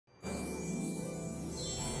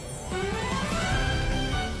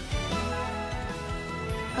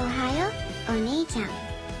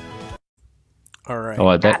Alright.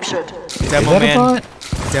 Oh, that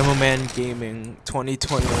Demoman Gaming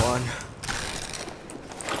 2021.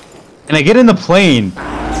 Can I get in the plane?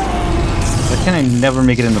 Why can I never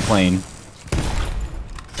make it in the plane?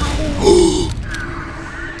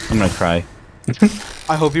 I'm gonna cry.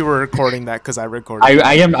 I hope you were recording that because I recorded.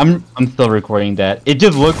 I am. I'm still recording that. It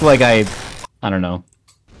just looked like I don't know.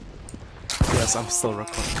 Yes, I'm still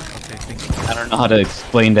recording. Okay, thank you. I don't know how to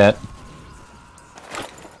explain that.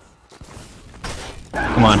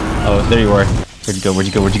 Come on. Oh, there you are. Where'd you go? Where'd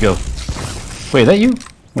you go? Where'd you go? Wait, is that you?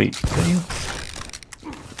 Wait, is that you?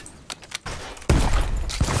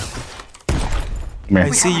 Come here.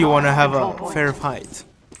 I see you want to have a fair fight.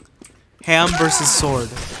 Ham versus sword.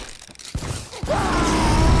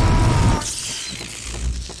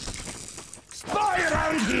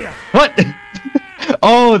 What?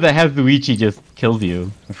 Oh, the Hazuichi just kills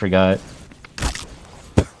you. I forgot.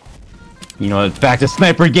 You know, it's back to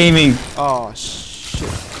sniper gaming. Oh shit!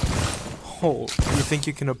 Oh, you think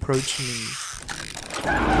you can approach me?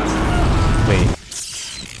 Wait.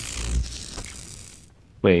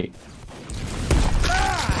 Wait.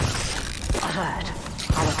 Alert.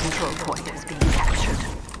 Our control point is being captured.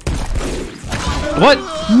 What?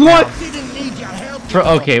 What?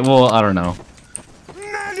 Okay, well, I don't know.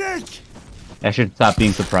 I should stop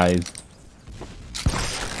being surprised.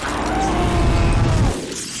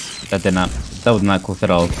 That was not close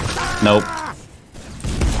at all. Nope.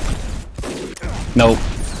 Nope.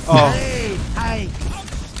 Oh.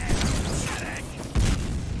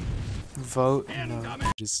 Vote? No,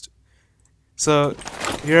 just... So,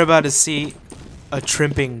 you're about to see a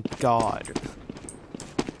trimping god.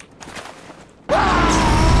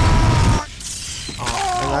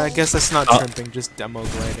 Oh, I guess that's not trimping, just demo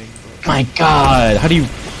gliding. But... My god, how do you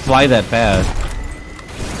fly that fast?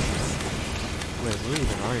 Wait, where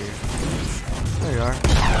even are you? There you are.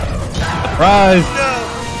 Surprise! No!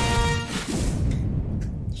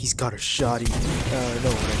 He's got a shotty. No,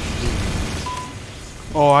 what I can do.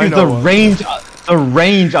 Oh, I Dude, know. The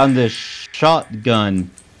range on this shotgun.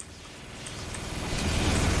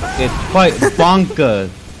 It's quite bonka,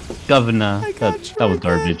 governor. That was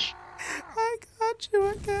garbage. I got you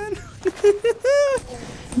again.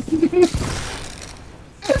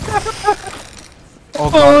 Oh,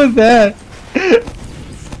 what was that?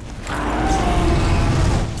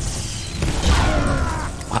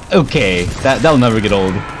 Okay, that'll never get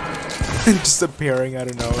old. Just appearing out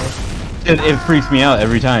of nowhere. It freaks me out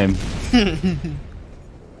every time.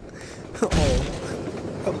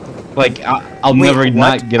 Oh. Like I'll never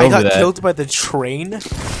not get over that. I got killed by the train?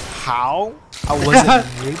 How? I wasn't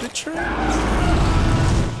near the train?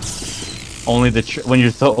 Only when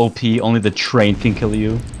you're so OP, only the train can kill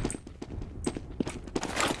you.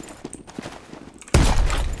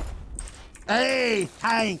 Hey,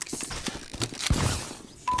 thanks.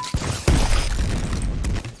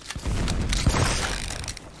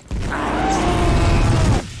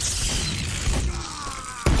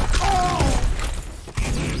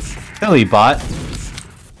 Silly bot. Is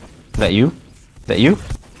that you? Is that you?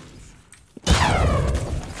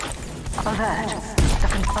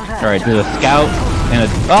 Alright, there's a scout and a...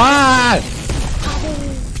 Ah!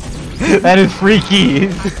 That is freaky!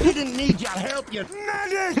 Didn't need your help, you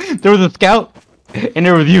medic! There was a scout, and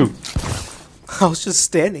there was you. I was just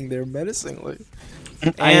standing there menacingly.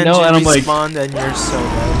 I know, and I'm like... And you're so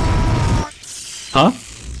dead. Huh?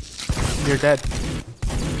 You're dead.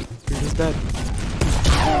 You're just dead.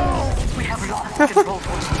 We have lost control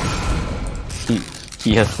point.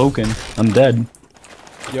 He has spoken. I'm dead.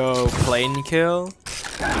 Yo, plane kill?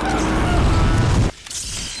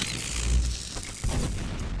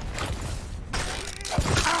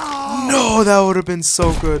 No, that would have been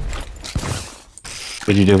so good.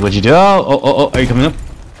 What'd you do? What'd you do? Oh, are you coming up?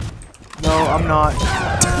 No, I'm not.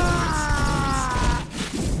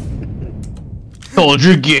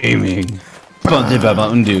 Soldier Gaming. Sponsored by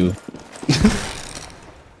Mountain Dew.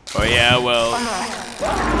 Oh yeah, well.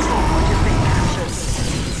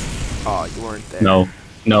 Oh, you weren't there. No,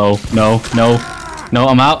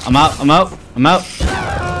 I'm out.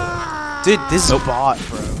 Dude, this bot,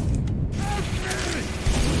 bro.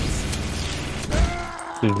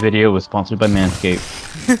 This video was sponsored by Manscaped.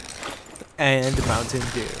 And Mountain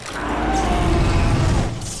Dew.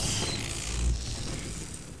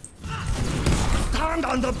 Stand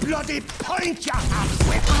on the bloody point, you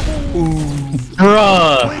half-wit! Ooh.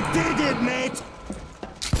 Bruh! We did it, mate!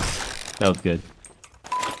 That was good.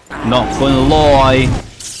 Not gonna lie.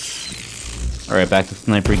 Alright, back to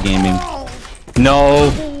sniper gaming.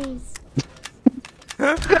 No!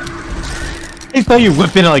 I saw you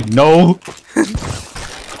whipping it like, no!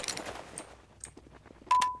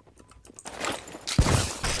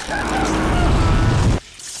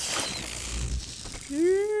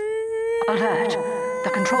 Alert! The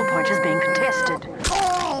control point is being contested.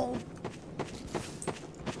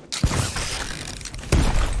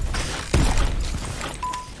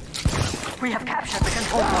 We have captured the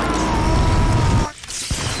control point.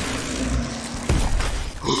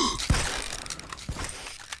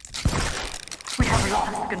 We have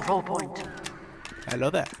lost the control point. I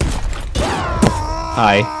love that.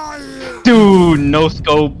 Hi. Dude, no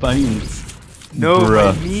scope. I mean, No,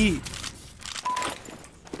 bruh. my meat.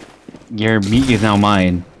 Your meat is now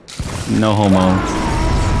mine. No homo.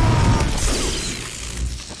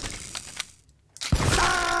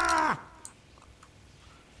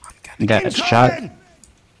 That shot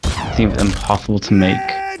seems impossible to make.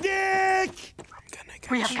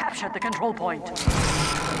 We have captured the control point.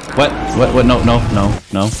 What? What? No, no, no,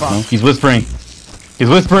 no, no. He's whispering. He's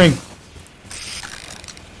whispering.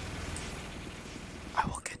 I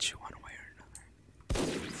will get you one way or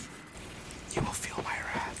another. You will feel my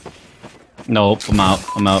wrath. Nope, I'm out.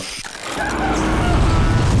 I'm out.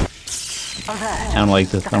 I don't like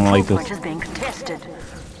this. I don't like this. Is being contested.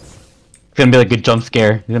 It's gonna be like a jump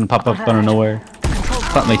scare. He's gonna pop up out of nowhere.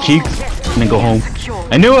 Slap my cheeks, and then go home.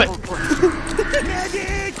 I knew it!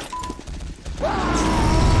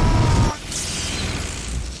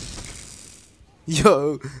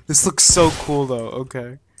 Yo, this looks so cool though,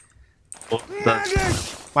 okay.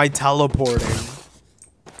 My teleporting.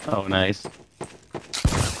 Oh, nice.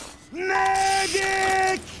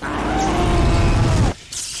 Medic!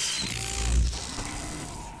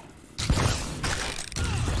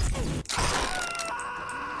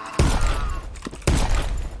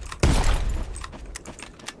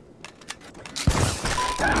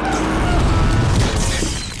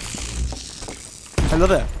 I love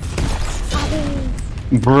that.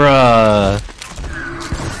 Bruh.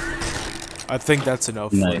 I think that's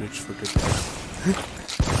enough Nice. footage for today.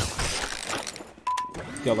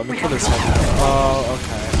 Yo, let me put this head down. Oh,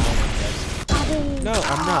 okay. No,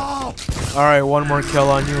 I'm not. Alright, one more kill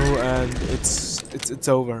on you and it's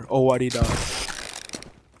over. Oh, what he done.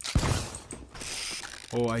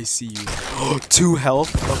 Oh, I see you. 2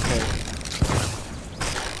 health? Okay.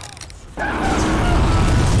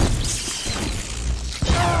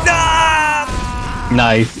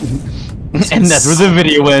 Nice. And that's where the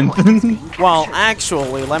video ends. Well,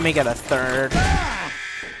 actually, let me get a third.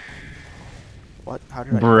 What? How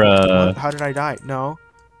did I? Bruh. What? How did I die? No.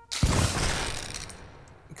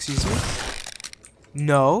 Excuse me.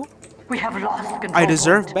 No. We have lost control I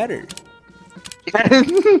deserve point. better.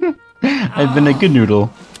 I've been a good noodle.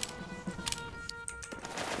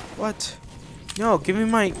 What? No, give me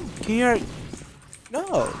my. Can you?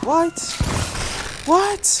 No. What?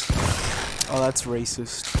 What? Oh, that's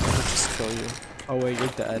racist. I'm gonna just kill you. Oh wait, you're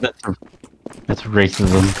dead. That's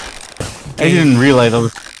racism. I didn't realize I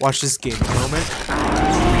was. Watch this game moment.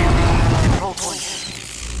 Control point.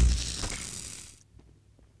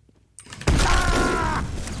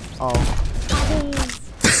 Oh.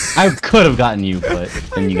 I could have gotten you, but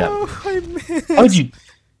then you got. I missed. How would you?